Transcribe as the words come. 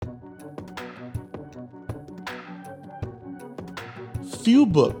Few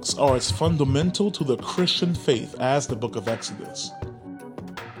books are as fundamental to the Christian faith as the book of Exodus.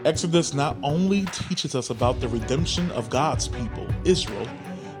 Exodus not only teaches us about the redemption of God's people, Israel,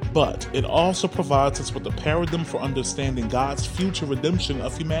 but it also provides us with a paradigm for understanding God's future redemption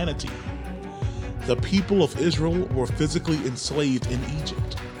of humanity. The people of Israel were physically enslaved in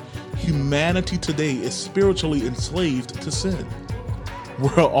Egypt. Humanity today is spiritually enslaved to sin.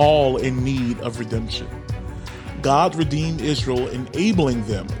 We're all in need of redemption. God redeemed Israel, enabling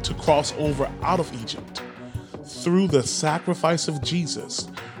them to cross over out of Egypt. Through the sacrifice of Jesus,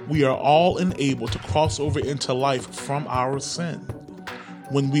 we are all enabled to cross over into life from our sin.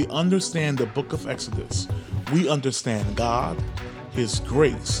 When we understand the book of Exodus, we understand God, His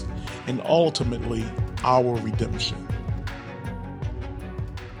grace, and ultimately our redemption.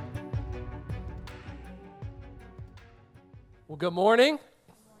 Well, good morning.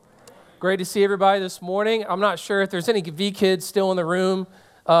 Great to see everybody this morning. I'm not sure if there's any V-Kids still in the room,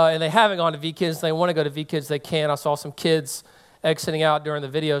 and they haven't gone to V-Kids. They want to go to V-Kids, they can. I saw some kids exiting out during the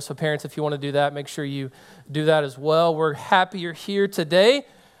video, so parents, if you want to do that, make sure you do that as well. We're happy you're here today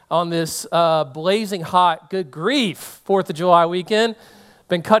on this blazing hot, good grief, 4th of July weekend.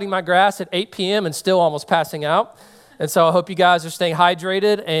 Been cutting my grass at 8 p.m. and still almost passing out. And so I hope you guys are staying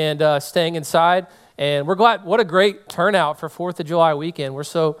hydrated and staying inside. And we're glad, what a great turnout for 4th of July weekend. We're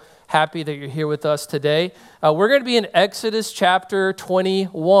so happy that you're here with us today. We're going to be in Exodus chapter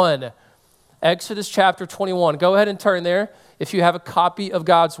 21. Exodus chapter 21. Go ahead and turn there if you have a copy of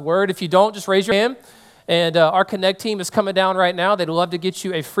God's Word. If you don't, just raise your hand. And our Connect team is coming down right now. They'd love to get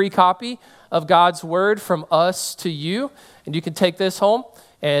you a free copy of God's Word from us to you. And you can take this home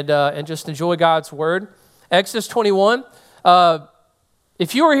and just enjoy God's Word. Exodus 21.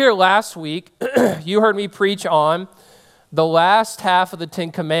 If you were here last week, you heard me preach on the last half of the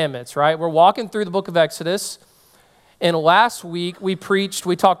Ten Commandments, right? We're walking through the book of Exodus. And last week we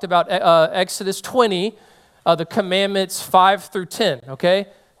talked about Exodus 20, the commandments 5 through 10, okay?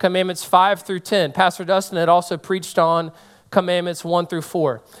 Commandments 5 through 10. Pastor Dustin had also preached on commandments 1 through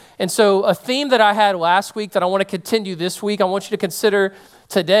 4. And so a theme that I had last week that I want to continue this week, I want you to consider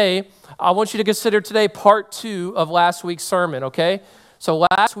today. I want you to consider today part 2 of last week's sermon, okay? So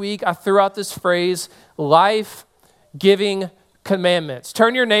last week I threw out this phrase, life-giving commandments.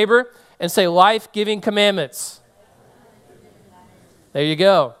 Turn to your neighbor and say, life-giving commandments. There you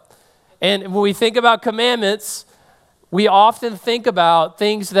go. And when we think about commandments, we often think about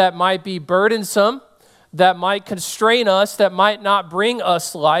things that might be burdensome, that might constrain us, that might not bring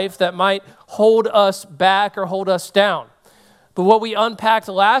us life, that might hold us back or hold us down. But what we unpacked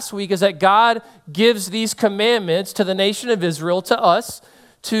last week is that God gives these commandments to the nation of Israel, to us,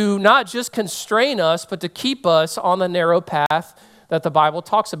 to not just constrain us, but to keep us on the narrow path that the Bible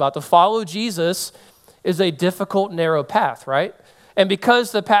talks about. To follow Jesus is a difficult, narrow path, right? And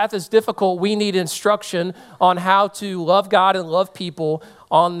because the path is difficult, we need instruction on how to love God and love people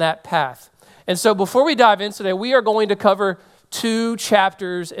on that path. And so before we dive in today, we are going to cover 2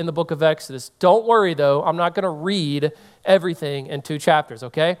 chapters in the book of Exodus. Don't worry, though. I'm not going to read everything in 2 chapters,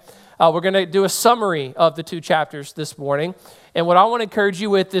 okay? We're going to do a summary of the 2 chapters this morning. And what I want to encourage you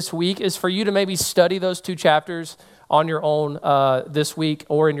with this week is for you to maybe study those 2 chapters on your own this week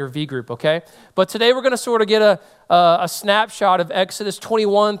or in your V group, okay? But today we're going to sort of get a snapshot of Exodus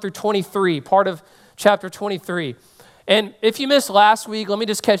 21 through 23, part of chapter 23. And if you missed last week, let me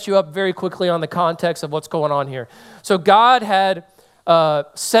just catch you up very quickly on the context of what's going on here. So God had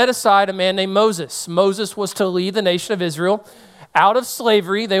set aside a man named Moses. Moses was to lead the nation of Israel out of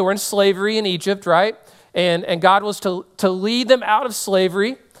slavery. They were in slavery in Egypt, right? And God was to lead them out of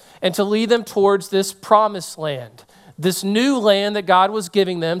slavery and to lead them towards this promised land, this new land that God was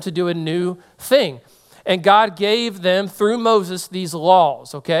giving them to do a new thing. And God gave them, through Moses, these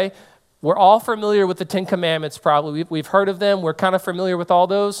laws, okay? We're all familiar with the 10 Commandments probably. We've heard of them. We're kind of familiar with all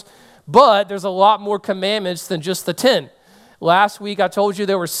those. But there's a lot more commandments than just the 10. Last week I told you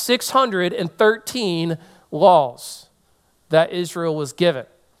there were 613 laws that Israel was given.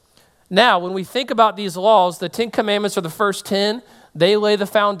 Now, when we think about these laws, the 10 Commandments are the first 10. They lay the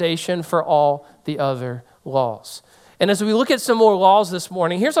foundation for all the other laws. And as we look at some more laws this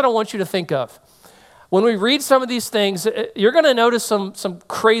morning, here's what I want you to think of. When we read some of these things, you're going to notice some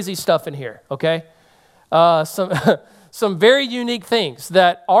crazy stuff in here, okay? Some very unique things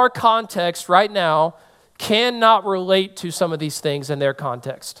that our context right now cannot relate to some of these things in their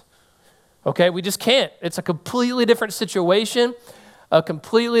context, okay? We just can't. It's a completely different situation, a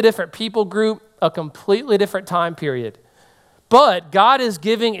completely different people group, a completely different time period. But God is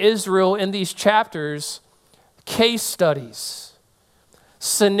giving Israel in these chapters case studies,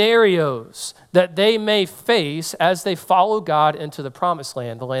 scenarios that they may face as they follow God into the promised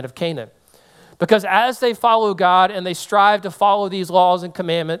land, the land of Canaan. Because as they follow God and they strive to follow these laws and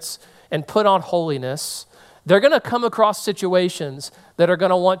commandments and put on holiness, they're going to come across situations that are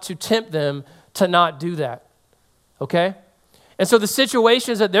going to want to tempt them to not do that. Okay? And so the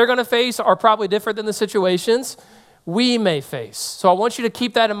situations that they're going to face are probably different than the situations we may face. So I want you to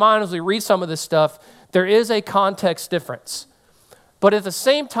keep that in mind as we read some of this stuff. There is a context difference. But at the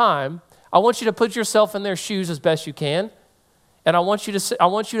same time, I want you to put yourself in their shoes as best you can. And I want you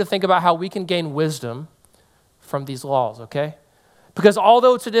to think about how we can gain wisdom from these laws, okay? Because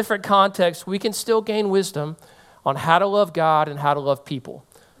although it's a different context, we can still gain wisdom on how to love God and how to love people.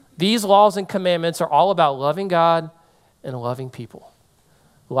 These laws and commandments are all about loving God and loving people.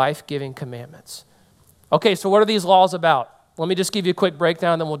 Life-giving commandments. Okay, so what are these laws about? Let me just give you a quick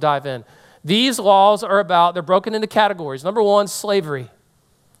breakdown, then we'll dive in. These laws are about, they're broken into categories. Number 1, slavery.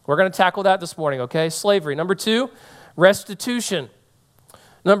 We're going to tackle that this morning, okay? Slavery. Number 2, restitution.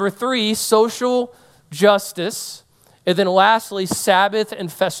 Number 3, social justice. And then lastly, Sabbath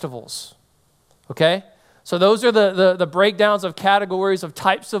and festivals, okay? So those are the breakdowns of categories of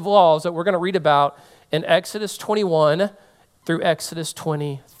types of laws that we're going to read about in Exodus 21 through Exodus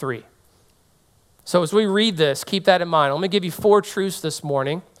 23. So as we read this, keep that in mind. Let me give you 4 truths this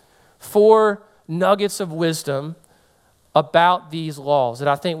morning, 4 nuggets of wisdom about these laws that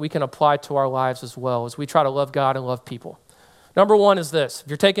I think we can apply to our lives as well as we try to love God and love people. Number 1 is this. If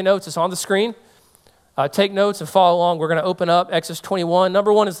you're taking notes, it's on the screen. Take notes and follow along. We're going to open up Exodus 21.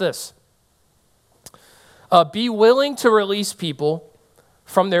 Number 1 is this. Be willing to release people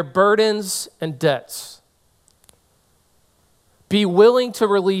from their burdens and debts. Be willing to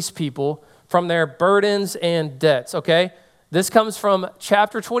release people from their burdens and debts, okay? This comes from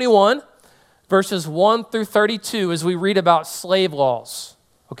chapter 21, verses 1 through 32 as we read about slave laws,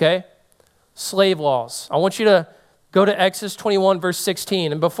 okay? Slave laws. I want you to go to Exodus 21, verse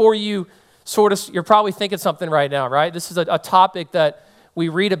 16. And before you you're probably thinking something right now, right? This is a topic that we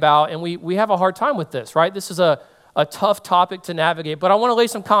read about, and we have a hard time with this, right? This is a tough topic to navigate, but I want to lay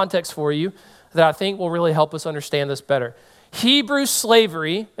some context for you that I think will really help us understand this better. Hebrew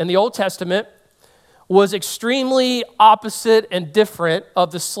slavery in the Old Testament was extremely opposite and different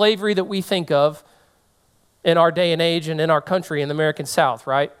of the slavery that we think of in our day and age and in our country, in the American South,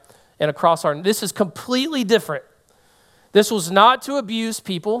 right? And across this is completely different. This was not to abuse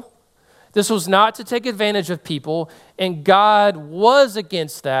people. This was not to take advantage of people, and God was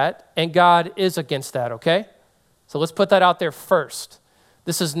against that, and God is against that, okay? So let's put that out there first.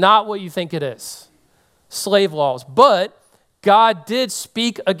 This is not what you think it is, slave laws. But God did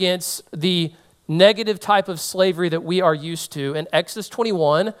speak against the negative type of slavery that we are used to in Exodus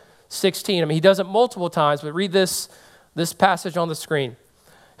 21, 16. I mean, he does it multiple times, but read this passage on the screen.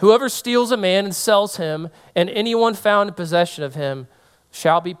 Whoever steals a man and sells him, and anyone found in possession of him,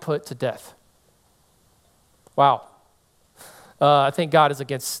 shall be put to death. Wow. I think God is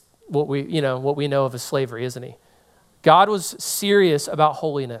against what we know of as slavery, isn't he? God was serious about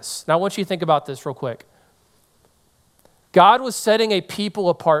holiness. Now I want you to think about this real quick. God was setting a people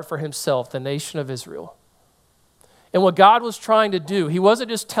apart for himself, the nation of Israel. And what God was trying to do, he wasn't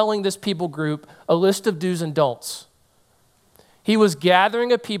just telling this people group a list of do's and don'ts. He was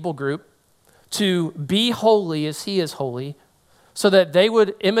gathering a people group to be holy as he is holy, so that they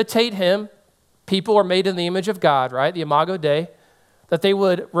would imitate him. People are made in the image of God, right? The Imago Dei. That they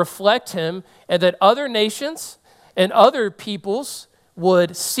would reflect him, and that other nations and other peoples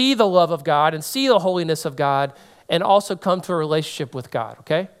would see the love of God and see the holiness of God and also come to a relationship with God,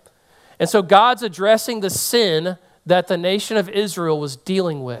 okay? And so God's addressing the sin that the nation of Israel was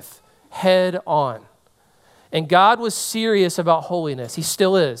dealing with head on. And God was serious about holiness. He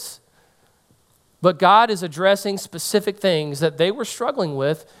still is. But God is addressing specific things that they were struggling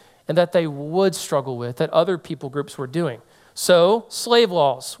with and that they would struggle with, that other people groups were doing. So, slave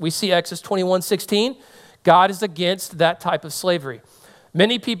laws. We see Exodus 21:16. God is against that type of slavery.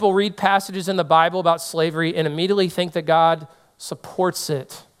 Many people read passages in the Bible about slavery and immediately think that God supports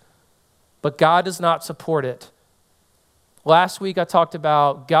it. But God does not support it. Last week I talked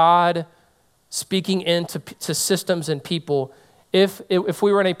about God speaking into systems and people. If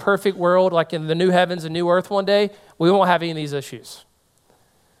we were in a perfect world, like in the new heavens and new earth one day, we won't have any of these issues,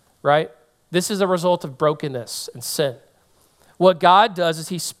 right? This is a result of brokenness and sin. What God does is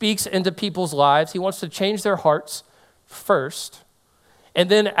he speaks into people's lives. He wants to change their hearts first. And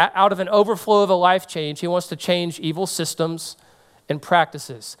then out of an overflow of a life change, he wants to change evil systems and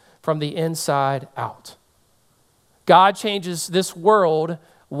practices from the inside out. God changes this world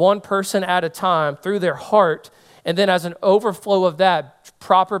one person at a time through their heart, And then as an overflow of that,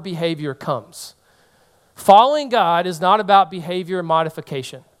 proper behavior comes. Following God is not about behavior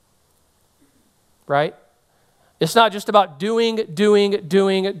modification, right? It's not just about doing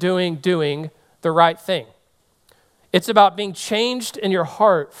the right thing. It's about being changed in your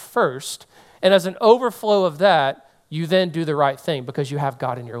heart first, and as an overflow of that, you then do the right thing because you have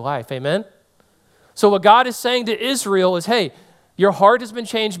God in your life. Amen? So what God is saying to Israel is, hey, your heart has been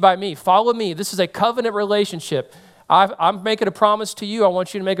changed by me. Follow me. This is a covenant relationship. I'm making a promise to you. I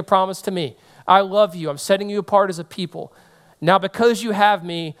want you to make a promise to me. I love you. I'm setting you apart as a people. Now, because you have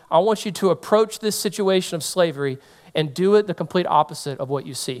me, I want you to approach this situation of slavery and do it the complete opposite of what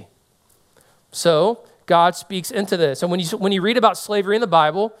you see. So God speaks into this. And when you read about slavery in the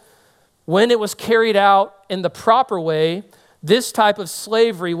Bible, when it was carried out in the proper way, this type of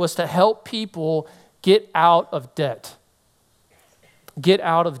slavery was to help people get out of debt. Get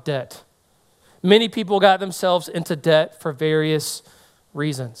out of debt. Many people got themselves into debt for various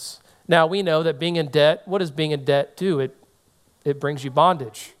reasons. Now, we know that being in debt, what does being in debt do? It brings you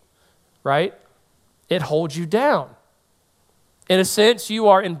bondage, right? It holds you down. In a sense, you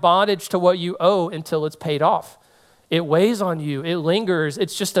are in bondage to what you owe until it's paid off. It weighs on you. It lingers.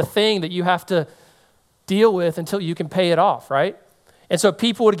 It's just a thing that you have to deal with until you can pay it off, right? And so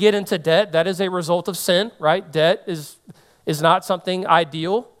people would get into debt. That is a result of sin, right? Debt is not something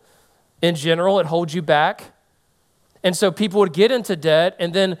ideal. In general, it holds you back. And so people would get into debt,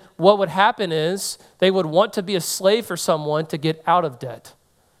 and then what would happen is they would want to be a slave for someone to get out of debt.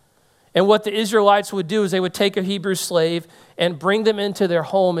 And what the Israelites would do is they would take a Hebrew slave and bring them into their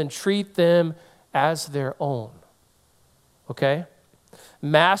home and treat them as their own. Okay?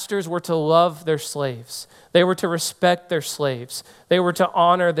 Masters were to love their slaves. They were to respect their slaves. They were to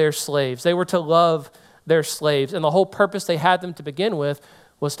honor their slaves. They were to love their slaves. And the whole purpose they had them to begin with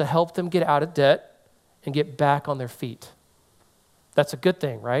was to help them get out of debt and get back on their feet. That's a good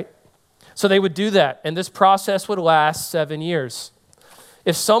thing, right? So they would do that, and this process would last 7 years.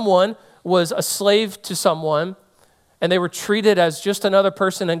 If someone was a slave to someone and they were treated as just another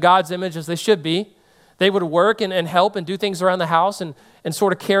person in God's image as they should be, they would work and help and do things around the house and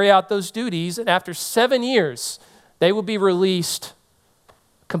sort of carry out those duties. And after 7 years, they would be released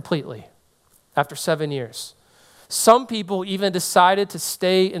completely after 7 years. Some people even decided to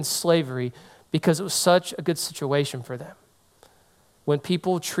stay in slavery because it was such a good situation for them when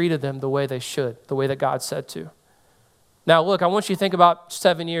people treated them the way they should, the way that God said to. Now, look, I want you to think about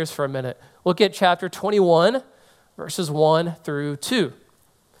 7 years for a minute. Look at chapter 21, verses 1 through 2.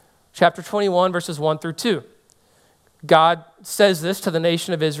 Chapter 21, verses 1 through 2. God says this to the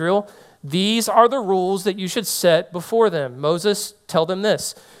nation of Israel. These are the rules that you should set before them. Moses, tell them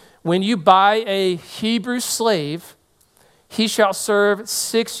this. When you buy a Hebrew slave, he shall serve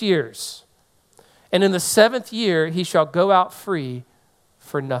 6 years. And in the 7th year, he shall go out free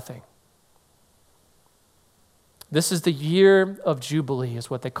for nothing. This is the year of Jubilee, is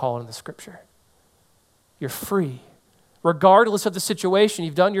what they call it in the scripture. You're free. Regardless of the situation,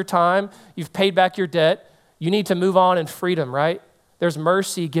 you've done your time, you've paid back your debt, you need to move on in freedom, right? There's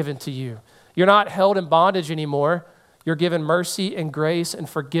mercy given to you. You're not held in bondage anymore. You're given mercy and grace and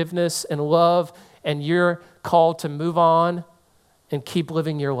forgiveness and love, and you're called to move on and keep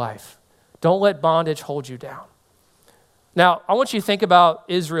living your life. Don't let bondage hold you down. Now, I want you to think about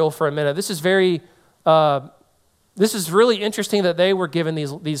Israel for a minute. This is really interesting that they were given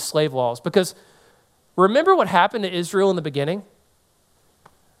these slave laws, because remember what happened to Israel in the beginning?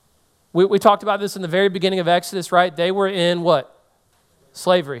 We talked about this in the very beginning of Exodus, right? They were in what?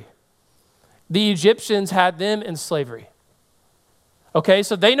 Slavery. The Egyptians had them in slavery. Okay,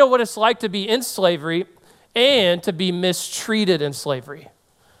 so they know what it's like to be in slavery and to be mistreated in slavery.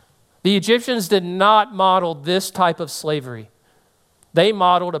 The Egyptians did not model this type of slavery. They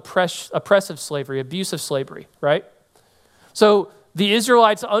modeled oppressive slavery, abusive slavery, right? So the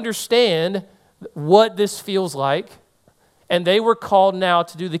Israelites understand what this feels like, and they were called now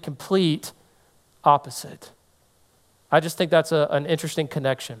to do the complete opposite. I just think that's an interesting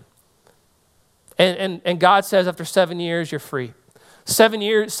connection. And God says after 7 years, you're free. 7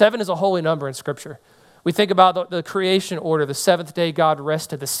 is a holy number in Scripture. We think about the creation order, the 7th day God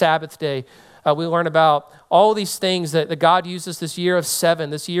rested, the Sabbath day. We learn about all these things that God uses this year of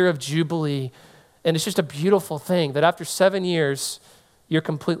 7, this year of Jubilee. And it's just a beautiful thing that after 7 years, you're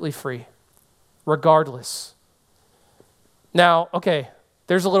completely free, regardless. Now, okay,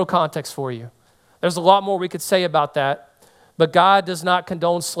 there's a little context for you. There's a lot more we could say about that. But God does not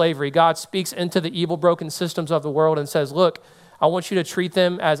condone slavery. God speaks into the evil, broken systems of the world and says, look, I want you to treat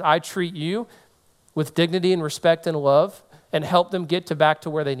them as I treat you, with dignity and respect and love, and help them get back to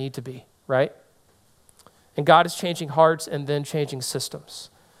where they need to be, right? And God is changing hearts and then changing systems.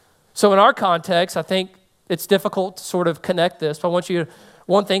 So in our context, I think it's difficult to sort of connect this, but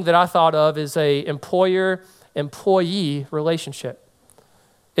one thing that I thought of is a employer-employee relationship.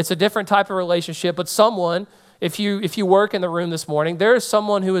 It's a different type of relationship, but someone, if you work in the room this morning, there is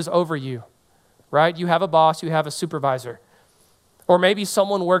someone who is over you, right? You have a boss, you have a supervisor. Or maybe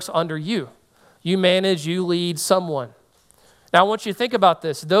someone works under you. You manage, you lead someone. Now I want you to think about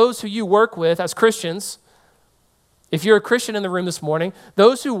this. Those who you work with as Christians, if you're a Christian in the room this morning,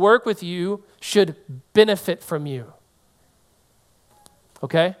 those who work with you should benefit from you.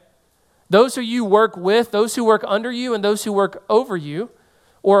 Okay? Those who you work with, those who work under you, and those who work over you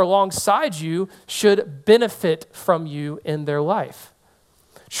or alongside you should benefit from you in their life.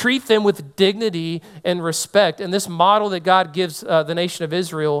 Treat them with dignity and respect. And this model that God gives the nation of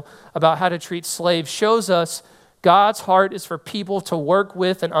Israel about how to treat slaves shows us God's heart is for people to work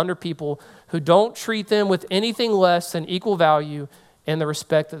with and under people who don't treat them with anything less than equal value and the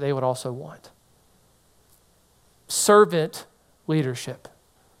respect that they would also want. Servant leadership.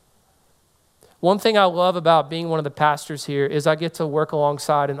 One thing I love about being one of the pastors here is I get to work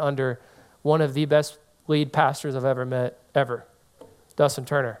alongside and under one of the best lead pastors I've ever met, ever, Dustin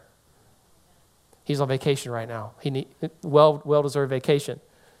Turner. He's on vacation right now. He well-deserved vacation.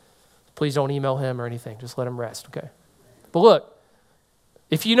 Please don't email him or anything. Just let him rest, okay? But look,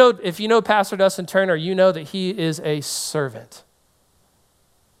 if you know Pastor Dustin Turner, you know that he is a servant.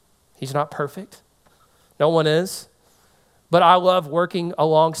 He's not perfect. No one is. But I love working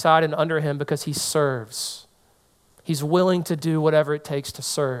alongside and under him because he serves. He's willing to do whatever it takes to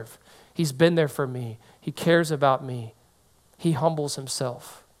serve. He's been there for me. He cares about me. He humbles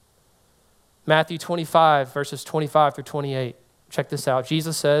himself. Matthew 25, verses 25 through 28. Check this out.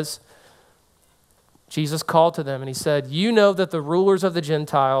 Jesus called to them and he said, "You know that the rulers of the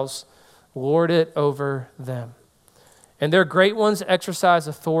Gentiles lord it over them, and their great ones exercise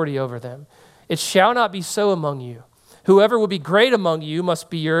authority over them. It shall not be so among you. Whoever will be great among you must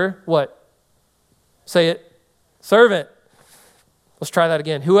be your," what? Say it. Servant. Let's try that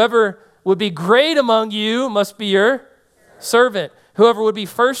again. Whoever would be great among you must be your servant. Whoever would be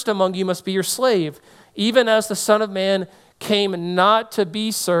first among you must be your slave, even as the Son of Man came not to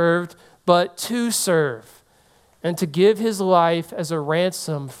be served, but to serve, and to give his life as a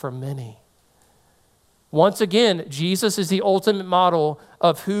ransom for many. Once again, Jesus is the ultimate model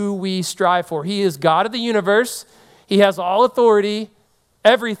of who we strive for. He is God of the universe. He has all authority,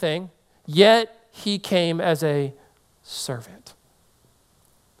 everything, yet he came as a servant.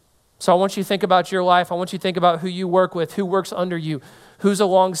 So I want you to think about your life. I want you to think about who you work with, who works under you, who's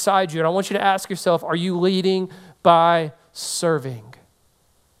alongside you. And I want you to ask yourself, are you leading by serving?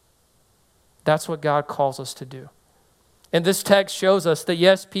 That's what God calls us to do. And this text shows us that,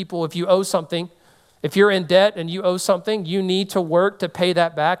 yes, people, if you owe something, if you're in debt and you owe something, you need to work to pay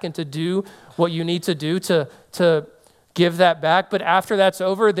that back and to do what you need to do to give that back. But after that's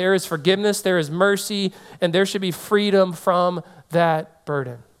over, there is forgiveness, there is mercy, and there should be freedom from that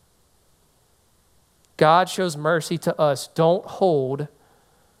burden. God shows mercy to us. Don't hold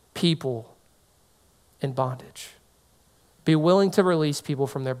people in bondage. Be willing to release people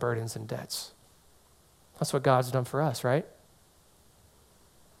from their burdens and debts. That's what God's done for us, right?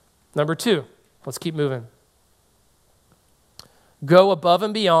 Number 2, let's keep moving. Go above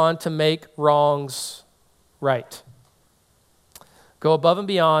and beyond to make wrongs right. Go above and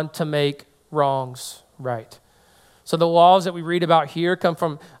beyond to make wrongs right. So the laws that we read about here come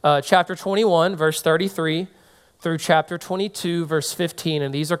from chapter 21, verse 33, through chapter 22, verse 15,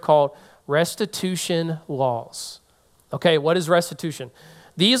 and these are called restitution laws. Okay, what is restitution?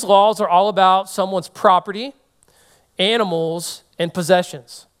 These laws are all about someone's property, animals, and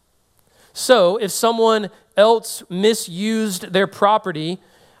possessions. So if someone else misused their property,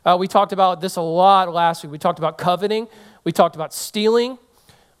 we talked about this a lot last week. We talked about coveting. We talked about stealing.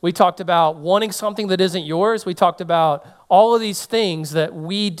 We talked about wanting something that isn't yours. We talked about all of these things that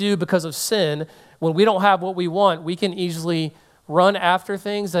we do because of sin. When we don't have what we want, we can easily run after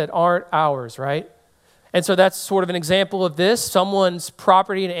things that aren't ours, right? And so that's sort of an example of this, someone's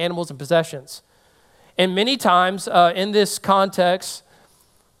property and animals and possessions. And many times in this context,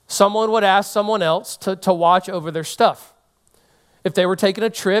 someone would ask someone else to watch over their stuff. If they were taking a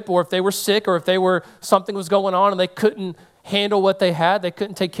trip or if they were sick or if something was going on and they couldn't handle what they had, they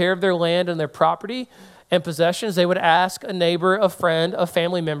couldn't take care of their land and their property and possessions, they would ask a neighbor, a friend, a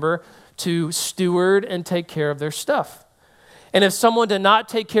family member to steward and take care of their stuff. And if someone did not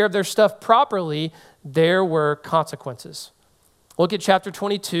take care of their stuff properly, there were consequences. Look at chapter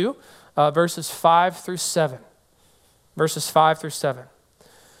 22, verses 5 through 7. Verses 5 through 7.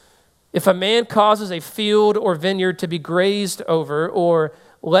 If a man causes a field or vineyard to be grazed over, or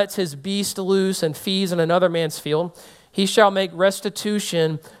lets his beast loose and feeds in another man's field, he shall make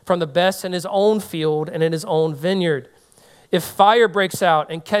restitution from the best in his own field and in his own vineyard. If fire breaks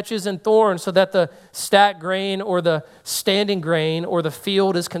out and catches in thorns so that the stacked grain or the standing grain or the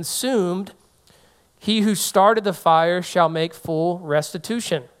field is consumed, he who started the fire shall make full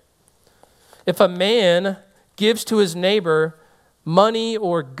restitution. If a man gives to his neighbor money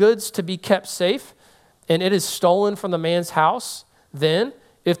or goods to be kept safe, and it is stolen from the man's house, then,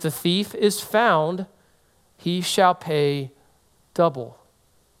 if the thief is found, he shall pay double.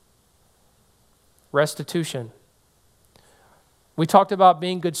 Restitution. We talked about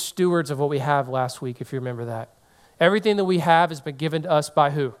being good stewards of what we have last week, if you remember that. Everything that we have has been given to us by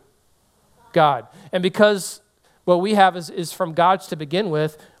who? God. And because what we have is from God's to begin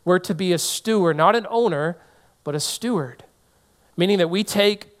with, we're to be a steward, not an owner, but a steward. Meaning that we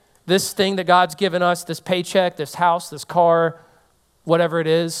take this thing that God's given us, this paycheck, this house, this car, whatever it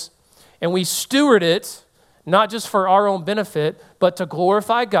is, and we steward it, not just for our own benefit, but to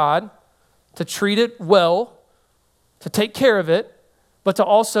glorify God, to treat it well, to take care of it, but to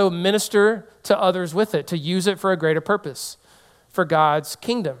also minister to others with it, to use it for a greater purpose, for God's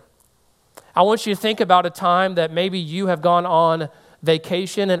kingdom. I want you to think about a time that maybe you have gone on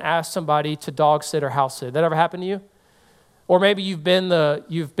vacation and asked somebody to dog sit or house sit. That ever happened to you? Or maybe you've been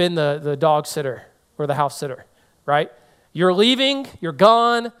the dog sitter or the house sitter, right? You're leaving, you're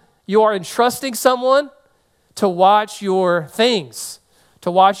gone, you are entrusting someone to watch your things,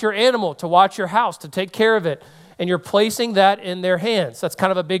 to watch your animal, to watch your house, to take care of it, and you're placing that in their hands. That's kind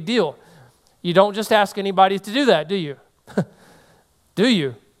of a big deal. You don't just ask anybody to do that, do you? Do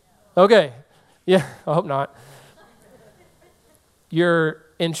you? Okay. Yeah, I hope not. You're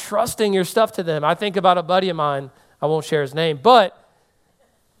entrusting your stuff to them. I think about a buddy of mine. I won't share his name, but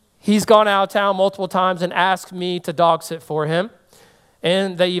he's gone out of town multiple times and asked me to dog sit for him,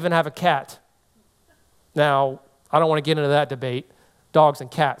 and they even have a cat. Now, I don't want to get into that debate, dogs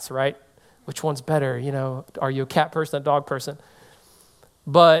and cats, right? Which one's better? You know, are you a cat person, a dog person?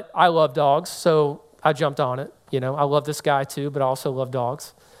 But I love dogs, so I jumped on it. You know, I love this guy too, but I also love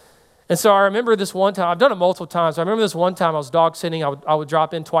dogs. And so I remember this one time, I've done it multiple times. I remember this one time I was dog sitting. I would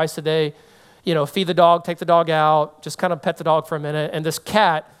drop in twice a day, you know, feed the dog, take the dog out, just kind of pet the dog for a minute. And this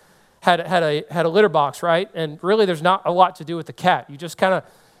cat had a litter box, right? And really there's not a lot to do with the cat. You just kind of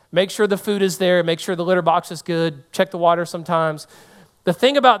make sure the food is there, make sure the litter box is good, check the water sometimes. The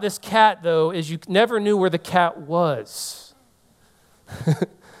thing about this cat, though, is you never knew where the cat was.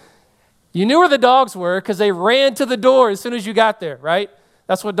 You knew where the dogs were because they ran to the door as soon as you got there, right?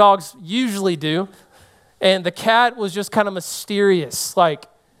 That's what dogs usually do. And the cat was just kind of mysterious, like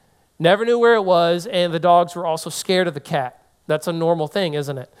never knew where it was, and the dogs were also scared of the cat. That's a normal thing,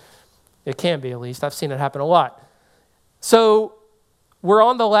 isn't it? It can be, at least. I've seen it happen a lot. So we're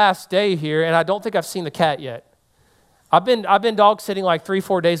on the last day here, and I don't think I've seen the cat yet. I've been dog sitting like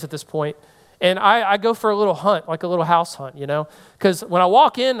 3-4 days at this point, and I go for a little hunt, like a little house hunt, you know? Because when I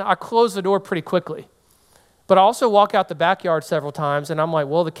walk in, I close the door pretty quickly. But I also walk out the backyard several times, and I'm like,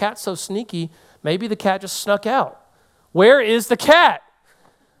 well, the cat's so sneaky, maybe the cat just snuck out. Where is the cat?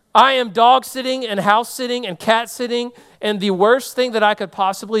 I am dog sitting and house sitting and cat sitting, and the worst thing that I could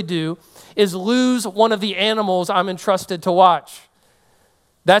possibly do is lose one of the animals I'm entrusted to watch.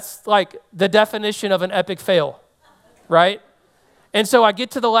 That's like the definition of an epic fail, right? And so I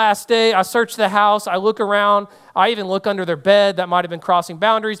get to the last day, I search the house, I look around, I even look under their bed. That might have been crossing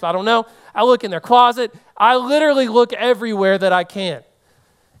boundaries, but I don't know. I look in their closet. I literally look everywhere that I can,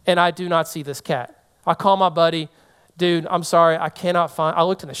 and I do not see this cat. I call my buddy, dude, I'm sorry, I cannot find, I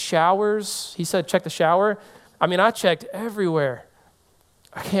looked in the showers. He said, check the shower. I mean, I checked everywhere.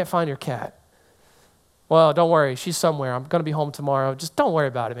 I can't find your cat. Well, don't worry, she's somewhere. I'm going to be home tomorrow. Just don't worry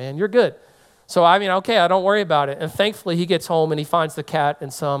about it, man. You're good. So, I mean, okay, I don't worry about it. And thankfully, he gets home and he finds the cat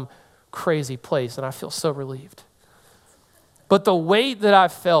in some crazy place, and I feel so relieved. But the weight that I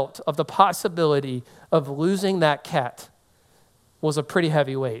felt of the possibility of losing that cat was a pretty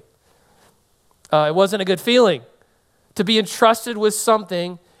heavy weight. It wasn't a good feeling to be entrusted with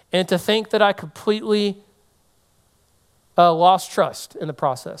something and to think that I completely lost trust in the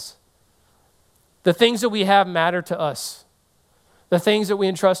process. The things that we have matter to us. The things that we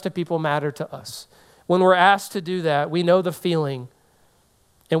entrust to people matter to us. When we're asked to do that, we know the feeling,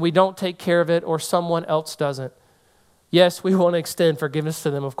 and we don't take care of it, or someone else doesn't. Yes, we want to extend forgiveness to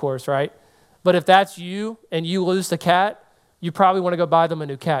them, of course, right? But if that's you and you lose the cat, you probably want to go buy them a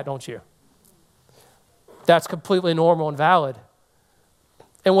new cat, don't you? That's completely normal and valid.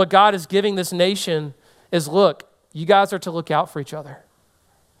 And what God is giving this nation is, look, you guys are to look out for each other.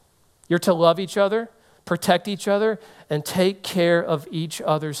 You're to love each other, protect each other, and take care of each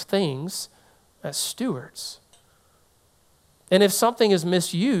other's things as stewards. And if something is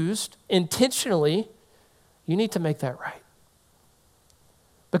misused intentionally, you need to make that right.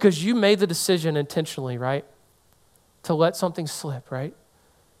 Because you made the decision intentionally, right? To let something slip, right?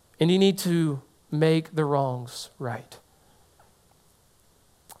 And you need to make the wrongs right.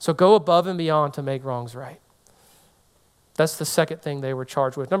 So go above and beyond to make wrongs right. That's the second thing they were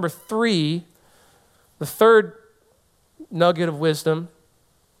charged with. Number 3, the third nugget of wisdom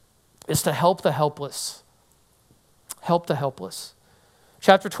is to help the helpless. Help the helpless.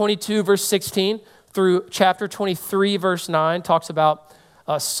 Chapter 22, verse 16 through chapter 23, verse 9 talks about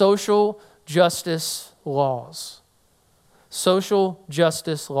social justice laws. Social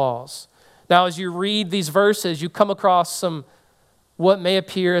justice laws. Now, as you read these verses, you come across some what may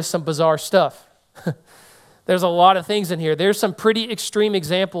appear as some bizarre stuff. There's a lot of things in here. There's some pretty extreme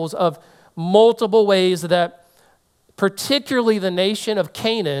examples of multiple ways that particularly the nation of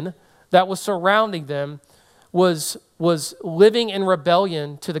Canaan that was surrounding them was living in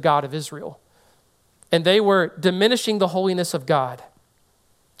rebellion to the God of Israel. And they were diminishing the holiness of God.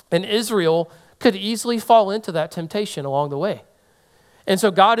 And Israel could easily fall into that temptation along the way. And so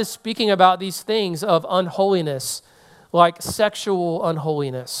God is speaking about these things of unholiness, like sexual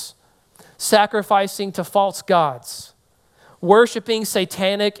unholiness, sacrificing to false gods, worshiping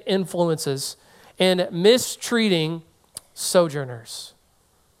satanic influences, and mistreating sojourners,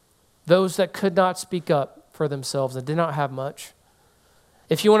 those that could not speak up for themselves and did not have much.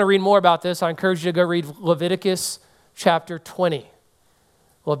 If you want to read more about this, I encourage you to go read Leviticus chapter 20.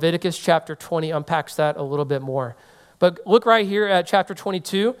 Leviticus chapter 20 unpacks that a little bit more. But look right here at chapter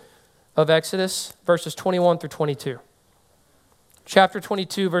 22 of Exodus, verses 21 through 22. Chapter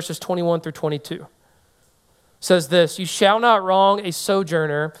 22, verses 21 through 22 says this: "You shall not wrong a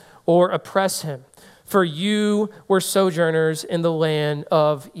sojourner or oppress him, for you were sojourners in the land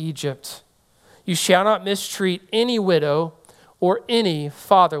of Egypt. You shall not mistreat any widow or any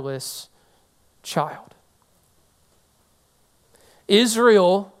fatherless child."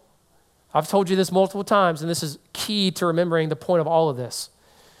 Israel, I've told you this multiple times, and this is key to remembering the point of all of this.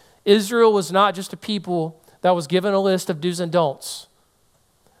 Israel was not just a people that was given a list of do's and don'ts.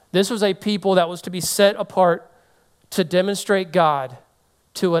 This was a people that was to be set apart to demonstrate God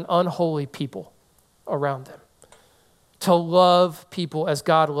to an unholy people around them, to love people as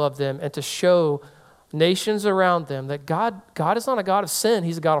God loved them, and to show nations around them that God is not a God of sin.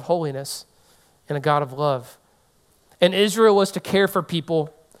 He's a God of holiness and a God of love. And Israel was to care for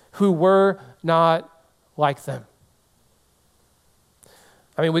people who were not like them.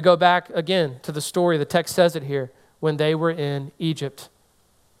 I mean, we go back again to the story, the text says it here, when they were in Egypt.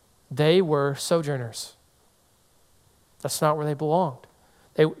 They were sojourners. That's not where they belonged.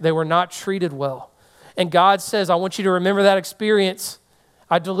 They were not treated well. And God says, I want you to remember that experience.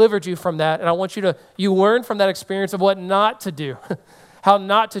 I delivered you from that, and I want you learn from that experience of what not to do, how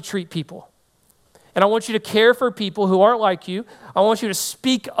not to treat people. And I want you to care for people who aren't like you. I want you to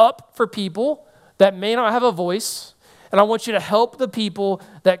speak up for people that may not have a voice. And I want you to help the people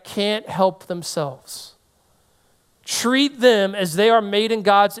that can't help themselves. Treat them as they are made in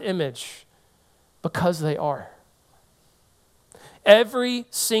God's image, because they are. Every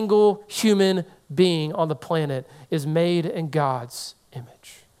single human being on the planet is made in God's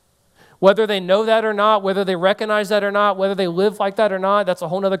image. Whether they know that or not, whether they recognize that or not, whether they live like that or not, that's a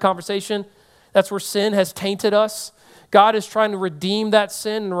whole other conversation. That's where sin has tainted us. God is trying to redeem that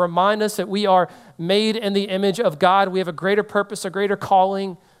sin and remind us that we are made in the image of God. We have a greater purpose, a greater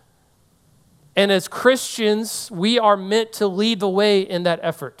calling. And as Christians, we are meant to lead the way in that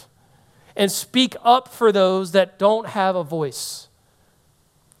effort and speak up for those that don't have a voice.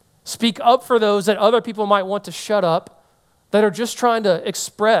 Speak up for those that other people might want to shut up, that are just trying to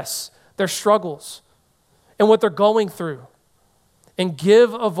express their struggles and what they're going through, and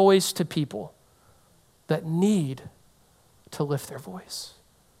give a voice to people that need to lift their voice.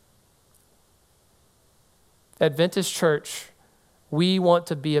 Adventist Church, we want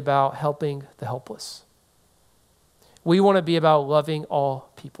to be about helping the helpless. We want to be about loving all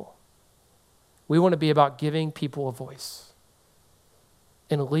people. We want to be about giving people a voice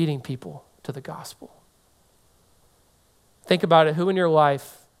and leading people to the gospel. Think about it. Who in your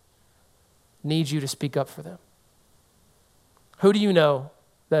life needs you to speak up for them? Who do you know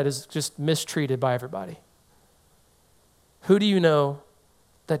that is just mistreated by everybody? Who do you know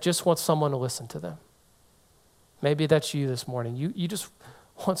that just wants someone to listen to them? Maybe that's you this morning. You just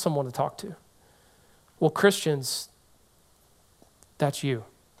want someone to talk to. Well, Christians, that's you.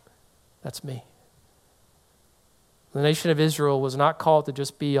 That's me. The nation of Israel was not called to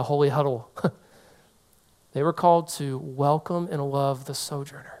just be a holy huddle. They were called to welcome and love the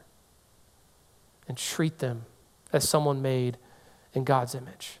sojourner and treat them as someone made in God's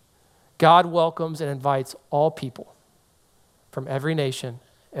image. God welcomes and invites all people from every nation,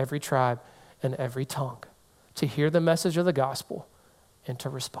 every tribe, and every tongue to hear the message of the gospel and to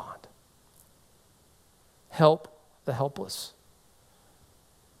respond. Help the helpless.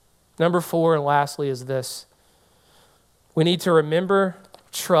 Number 4, and lastly, is this. We need to remember,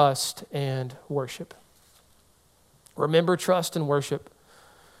 trust, and worship. Remember, trust, and worship.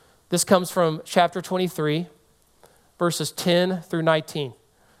 This comes from chapter 23, verses 10 through 19.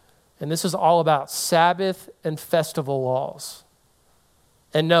 And this is all about Sabbath and festival laws.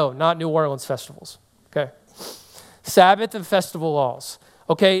 And no, not New Orleans festivals, okay? Sabbath and festival laws.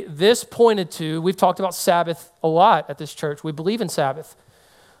 Okay, this pointed to, we've talked about Sabbath a lot at this church. We believe in Sabbath.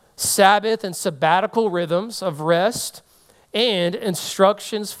 Sabbath and sabbatical rhythms of rest and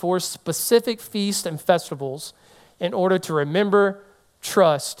instructions for specific feasts and festivals in order to remember,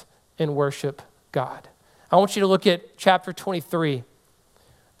 trust, and worship God. I want you to look at chapter 23,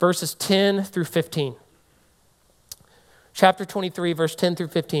 verses 10 through 15. Chapter 23, verse 10 through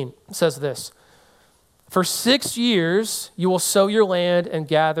 15 says this. For 6 years you will sow your land and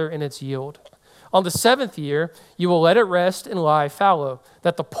gather in its yield. On the 7th year you will let it rest and lie fallow,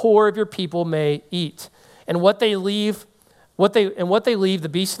 that the poor of your people may eat. And what they leave, the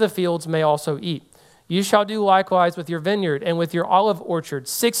beasts of the fields may also eat. You shall do likewise with your vineyard and with your olive orchard.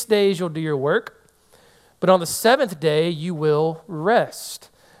 6 days you'll do your work, but on the 7th day you will rest,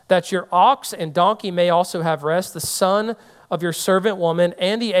 that your ox and donkey may also have rest, the son of your servant woman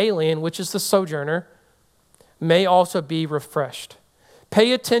and the alien, which is the sojourner, may also be refreshed.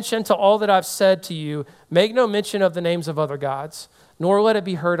 Pay attention to all that I've said to you. Make no mention of the names of other gods, nor let it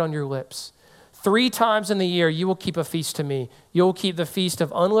be heard on your lips. 3 times in the year you will keep a feast to me. You will keep the feast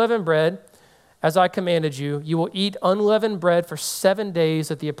of unleavened bread, as I commanded you. You will eat unleavened bread for 7 days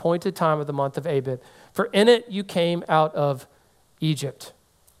at the appointed time of the month of Abib. For in it you came out of Egypt.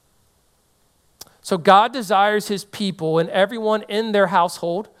 So God desires his people and everyone in their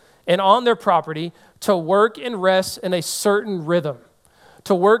household and on their property to work and rest in a certain rhythm.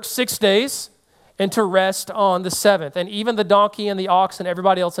 To work 6 days and to rest on the 7th. And even the donkey and the ox and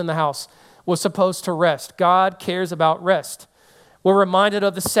everybody else in the house was supposed to rest. God cares about rest. We're reminded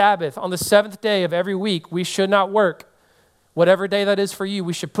of the Sabbath. On the 7th day of every week, we should not work. Whatever day that is for you,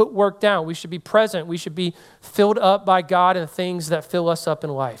 we should put work down. We should be present. We should be filled up by God and things that fill us up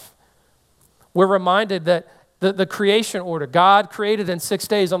in life. We're reminded that the creation order, God created in 6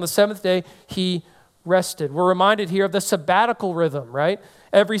 days. On the 7th day, he rested. We're reminded here of the sabbatical rhythm, right?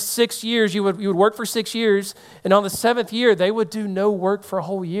 Every 6 years, you would work for 6 years, and on the 7th year, they would do no work for a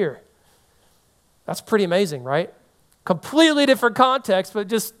whole year. That's pretty amazing, right? Completely different context, but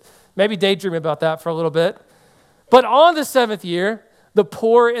just maybe daydream about that for a little bit. But on the 7th year, the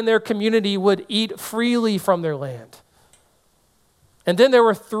poor in their community would eat freely from their land. And then there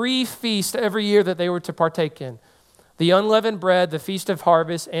were 3 feasts every year that they were to partake in. The unleavened bread, the feast of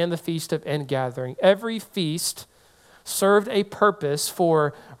harvest, and the feast of ingathering. Every feast served a purpose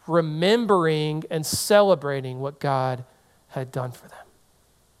for remembering and celebrating what God had done for them.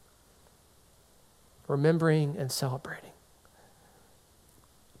 Remembering and celebrating.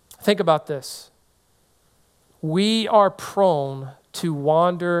 Think about this. We are prone to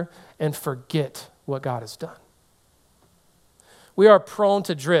wander and forget what God has done. We are prone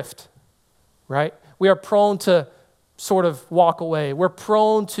to drift, right? We are prone to sort of walk away. We're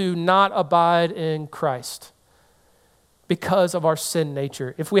prone to not abide in Christ because of our sin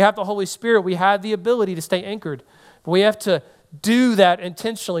nature. If we have the Holy Spirit, we have the ability to stay anchored. But we have to do that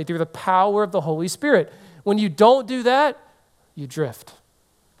intentionally through the power of the Holy Spirit. When you don't do that, you drift.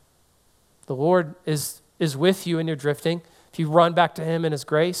 The Lord is with you in your drifting if you run back to him in his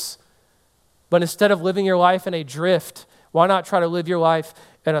grace. But instead of living your life in a drift, why not try to live your life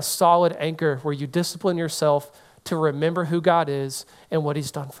in a solid anchor where you discipline yourself to remember who God is and what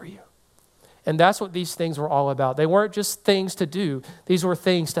he's done for you? And that's what these things were all about. They weren't just things to do. These were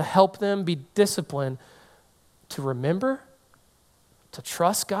things to help them be disciplined to remember, to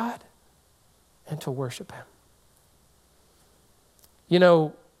trust God, and to worship him. You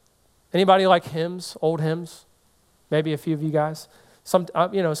know, anybody like hymns, old hymns? Maybe a few of you guys.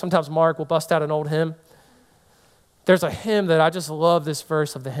 Sometimes Mark will bust out an old hymn. There's a hymn that I just love this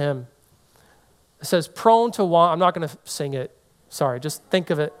verse of the hymn. It says, prone to wander. I'm not going to sing it. Sorry, just think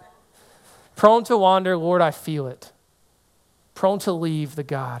of it. Prone to wander, Lord, I feel it. Prone to leave the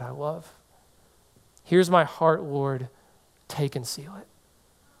God I love. Here's my heart, Lord, take and seal it.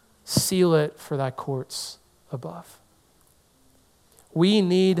 Seal it for thy courts above. We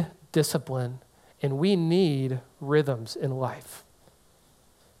need discipline and we need rhythms in life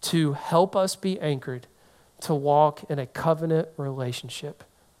to help us be anchored to walk in a covenant relationship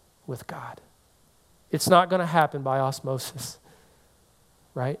with God. It's not going to happen by osmosis,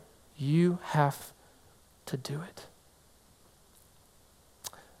 right? You have to do it.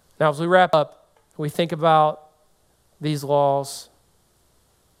 Now, as we wrap up, we think about these laws.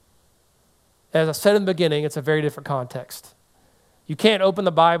 As I said in the beginning, it's a very different context. You can't open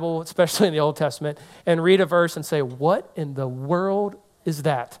the Bible, especially in the Old Testament, and read a verse and say, what in the world is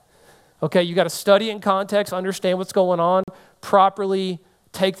that? Okay, you got to study in context, understand what's going on, properly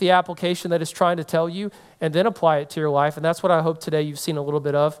take the application that it's trying to tell you, and then apply it to your life. And that's what I hope today you've seen a little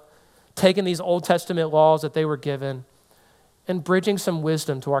bit of, taking these Old Testament laws that they were given and bridging some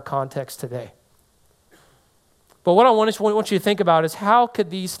wisdom to our context today. But what I want you to think about is how could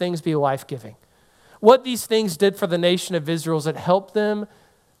these things be life-giving? What these things did for the nation of Israel is it helped them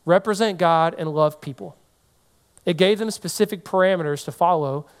represent God and love people. It gave them specific parameters to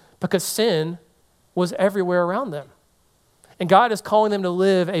follow because sin was everywhere around them. And God is calling them to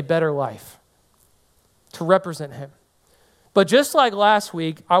live a better life, to represent him. But just like last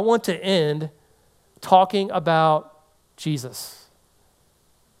week, I want to end talking about Jesus.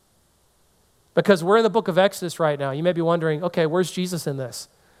 Because we're in the book of Exodus right now. You may be wondering, okay, where's Jesus in this?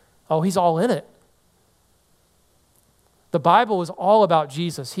 Oh, he's all in it. The Bible is all about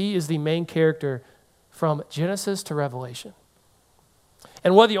Jesus. He is the main character from Genesis to Revelation.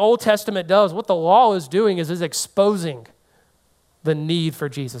 And what the Old Testament does, what the law is doing is exposing the need for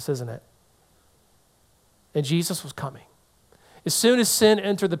Jesus, isn't it? And Jesus was coming. As soon as sin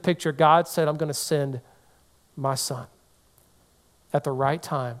entered the picture, God said, I'm going to send my son at the right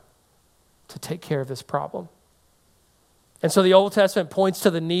time to take care of this problem. And so the Old Testament points to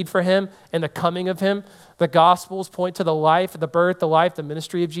the need for him and the coming of him. The Gospels point to the life, the birth, the life, the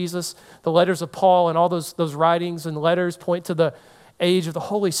ministry of Jesus. The letters of Paul and all those writings and letters point to the age of the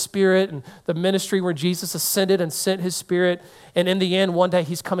Holy Spirit and the ministry where Jesus ascended and sent his Spirit. And in the end, one day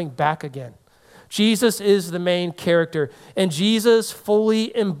he's coming back again. Jesus is the main character, and Jesus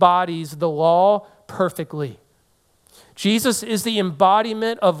fully embodies the law perfectly. Jesus is the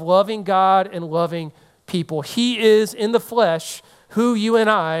embodiment of loving God and loving people. He is, in the flesh, who you and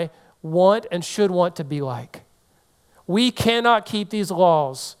I want and should want to be like. We cannot keep these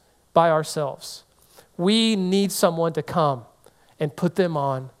laws by ourselves. We need someone to come and put them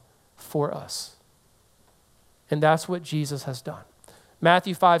on for us. And that's what Jesus has done.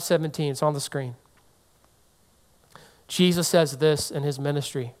 Matthew 5:17, it's on the screen. Jesus says this in his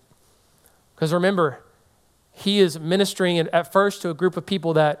ministry. Because remember, he is ministering at first to a group of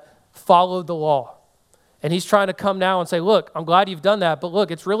people that followed the law. And he's trying to come now and say, look, I'm glad you've done that, but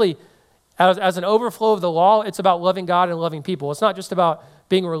look, it's really, as an overflow of the law, it's about loving God and loving people. It's not just about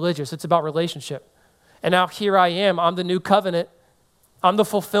being religious, it's about relationship. And now here I am, I'm the new covenant. I'm the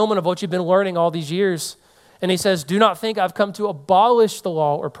fulfillment of what you've been learning all these years. And he says, do not think I've come to abolish the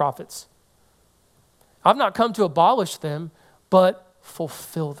law or prophets. I've not come to abolish them, but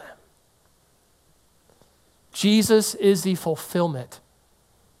fulfill them. Jesus is the fulfillment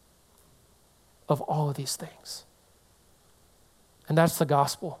of all of these things. And that's the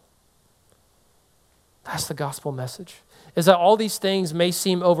gospel. That's the gospel message. Is that all these things may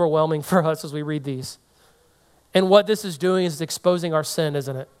seem overwhelming for us as we read these. And what this is doing is exposing our sin,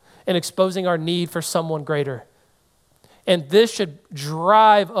 isn't it? And exposing our need for someone greater. And this should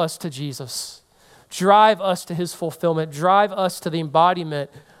drive us to Jesus. Drive us to his fulfillment. Drive us to the embodiment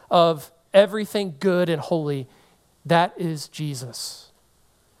of everything good and holy. That is Jesus.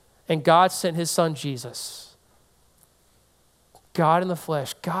 And God sent his son Jesus. God in the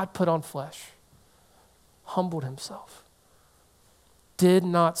flesh. God put on flesh. Humbled himself. Did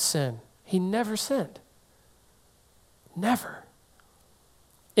not sin. He never sinned. Never.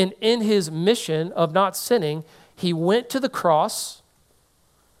 And in his mission of not sinning, he went to the cross.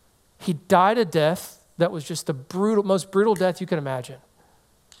 He died a death that was just the most brutal death you can imagine.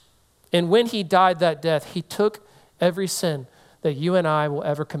 And when he died that death, he took every sin that you and I will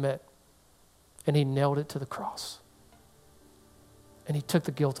ever commit, and he nailed it to the cross. And he took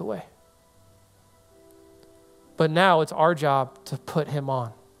the guilt away. But now it's our job to put him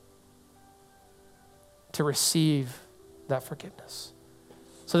on, to receive that forgiveness.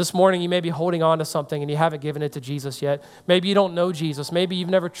 So this morning you may be holding on to something and you haven't given it to Jesus yet. Maybe you don't know Jesus. Maybe you've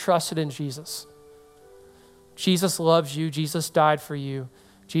never trusted in Jesus. Jesus loves you. Jesus died for you.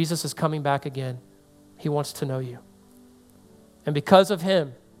 Jesus is coming back again. He wants to know you. And because of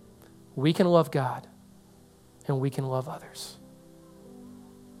him, we can love God and we can love others.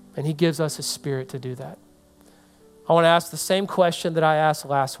 And he gives us his Spirit to do that. I want to ask the same question that I asked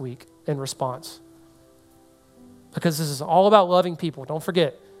last week in response. Because this is all about loving people. Don't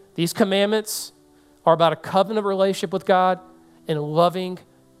forget, these commandments are about a covenant relationship with God and loving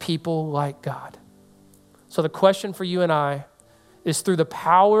people like God. So the question for you and I is, through the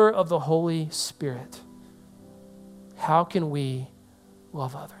power of the Holy Spirit, how can we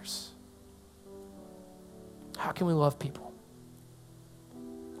love others? How can we love people?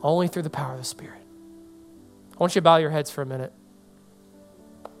 Only through the power of the Spirit. I want you to bow your heads for a minute.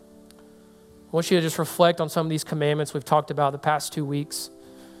 I want you to just reflect on some of these commandments we've talked about the past 2 weeks.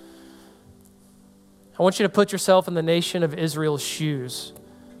 I want you to put yourself in the nation of Israel's shoes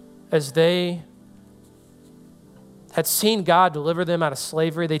as they had seen God deliver them out of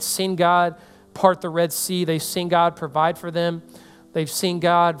slavery. They'd seen God part the Red Sea. They've seen God provide for them. They've seen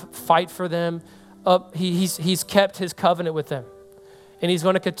God fight for them. He's kept his covenant with them, and he's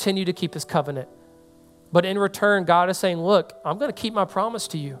going to continue to keep his covenant. But in return, God is saying, look, I'm going to keep my promise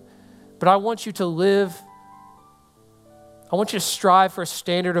to you, but I want you to live, I want you to strive for a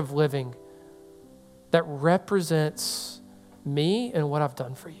standard of living that represents me and what I've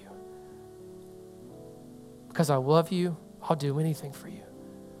done for you. Because I love you, I'll do anything for you.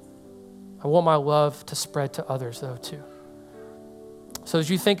 I want my love to spread to others, though, too. So as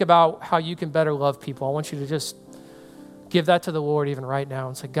you think about how you can better love people, I want you to just give that to the Lord even right now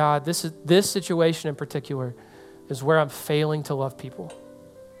and say, God, this situation in particular is where I'm failing to love people.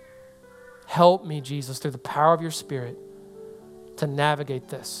 Help me, Jesus, through the power of your Spirit to navigate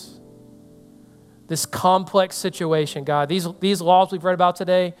this complex situation, God. These laws we've read about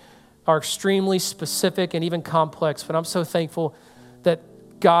today are extremely specific and even complex, but I'm so thankful that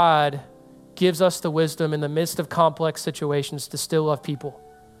God gives us the wisdom in the midst of complex situations to still love people.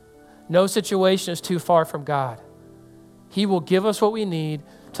 No situation is too far from God. He will give us what we need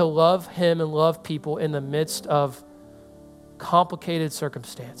to love him and love people in the midst of complicated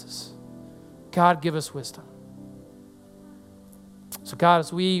circumstances. God, give us wisdom. So God,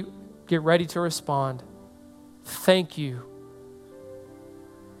 as we get ready to respond, thank you.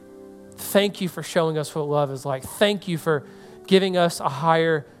 Thank you for showing us what love is like. Thank you for giving us a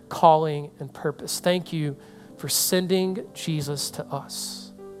higher calling and purpose. Thank you for sending Jesus to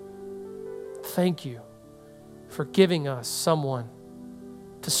us. Thank you for giving us someone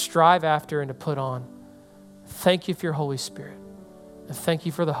to strive after and to put on. Thank you for your Holy Spirit. And thank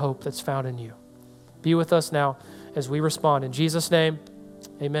you for the hope that's found in you. Be with us now as we respond. In Jesus' name,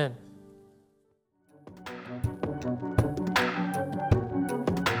 amen.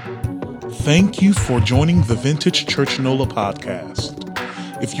 Thank you for joining the Vintage Church NOLA podcast.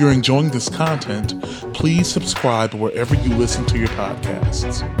 If you're enjoying this content, please subscribe wherever you listen to your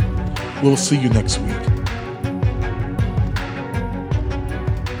podcasts. We'll see you next week.